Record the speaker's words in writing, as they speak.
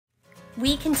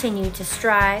We continue to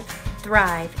strive,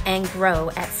 thrive, and grow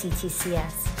at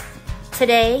CTCS.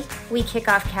 Today, we kick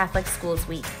off Catholic Schools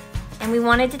Week, and we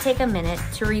wanted to take a minute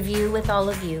to review with all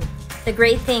of you the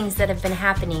great things that have been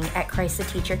happening at Christ the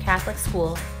Teacher Catholic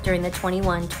School during the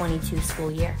 21-22 school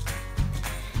year.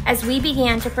 As we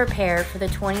began to prepare for the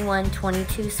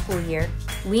 21-22 school year,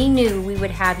 we knew we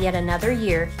would have yet another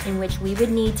year in which we would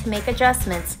need to make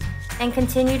adjustments and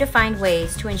continue to find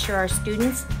ways to ensure our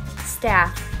students,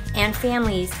 staff, and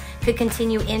families could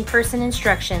continue in-person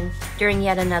instruction during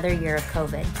yet another year of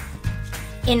COVID.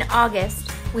 In August,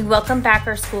 we welcomed back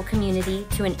our school community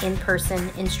to an in-person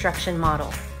instruction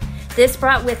model. This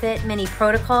brought with it many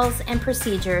protocols and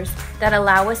procedures that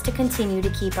allow us to continue to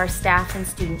keep our staff and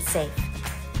students safe.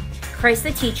 Christ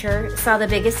the Teacher saw the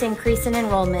biggest increase in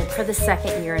enrollment for the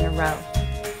second year in a row.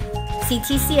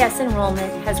 CTCS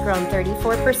enrollment has grown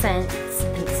 34%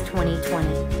 since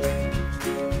 2020.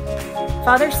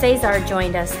 Father Cesar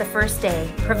joined us the first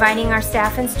day, providing our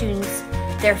staff and students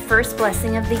their first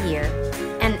blessing of the year.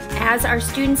 And as our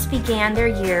students began their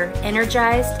year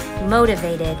energized,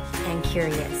 motivated, and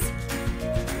curious.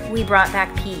 We brought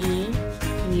back PE,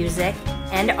 music,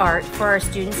 and art for our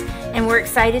students, and we're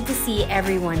excited to see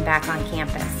everyone back on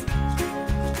campus.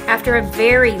 After a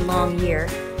very long year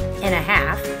and a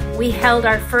half, we held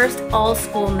our first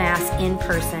all-school Mass in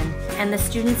person, and the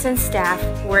students and staff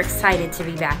were excited to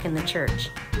be back in the church.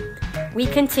 We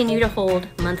continue to hold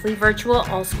monthly virtual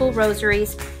all-school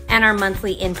rosaries and our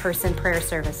monthly in-person prayer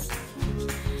service.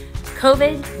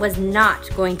 COVID was not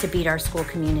going to beat our school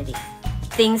community.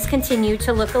 Things continue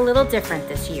to look a little different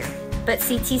this year, but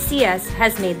CTCS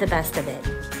has made the best of it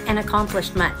and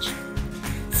accomplished much.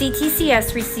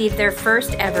 CTCS received their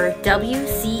first ever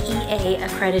WCEA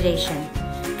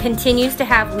accreditation, continues to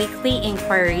have weekly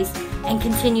inquiries, and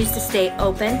continues to stay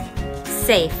open,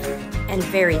 safe, and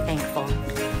very thankful.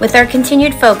 With our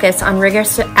continued focus on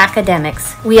rigorous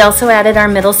academics, we also added our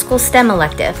middle school STEM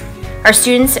elective. Our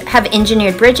students have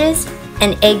engineered bridges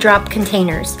and egg drop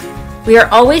containers. We are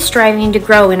always striving to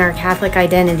grow in our Catholic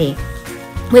identity,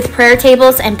 with prayer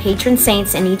tables and patron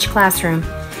saints in each classroom,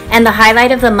 and the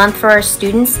highlight of the month for our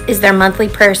students is their monthly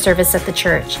prayer service at the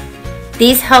church.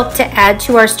 These help to add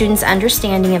to our students'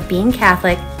 understanding of being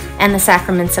Catholic and the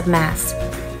sacraments of Mass.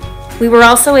 We were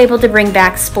also able to bring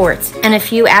back sports and a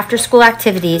few after-school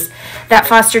activities that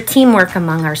foster teamwork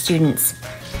among our students.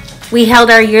 We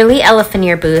held our yearly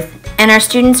Elephanier booth, and our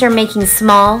students are making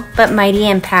small but mighty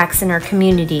impacts in our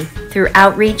community through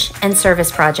outreach and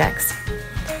service projects.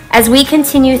 As we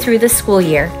continue through the school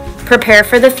year, prepare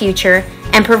for the future,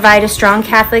 and provide a strong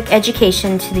Catholic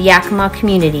education to the Yakima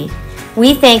community,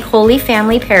 we thank Holy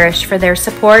Family Parish for their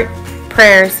support,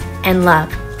 prayers, and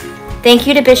love. Thank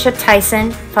you to Bishop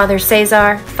Tyson, Father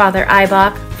Cesar, Father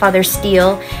Ibach, Father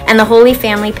Steele, and the Holy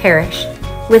Family Parish.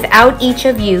 Without each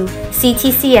of you,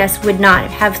 CTCS would not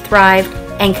have thrived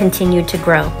and continued to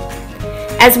grow.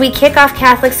 As we kick off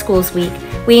Catholic Schools Week,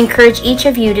 we encourage each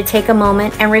of you to take a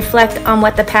moment and reflect on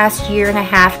what the past year and a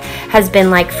half has been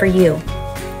like for you.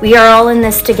 We are all in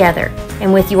this together,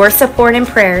 and with your support and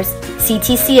prayers,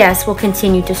 CTCS will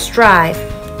continue to strive,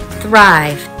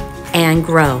 thrive, and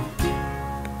grow.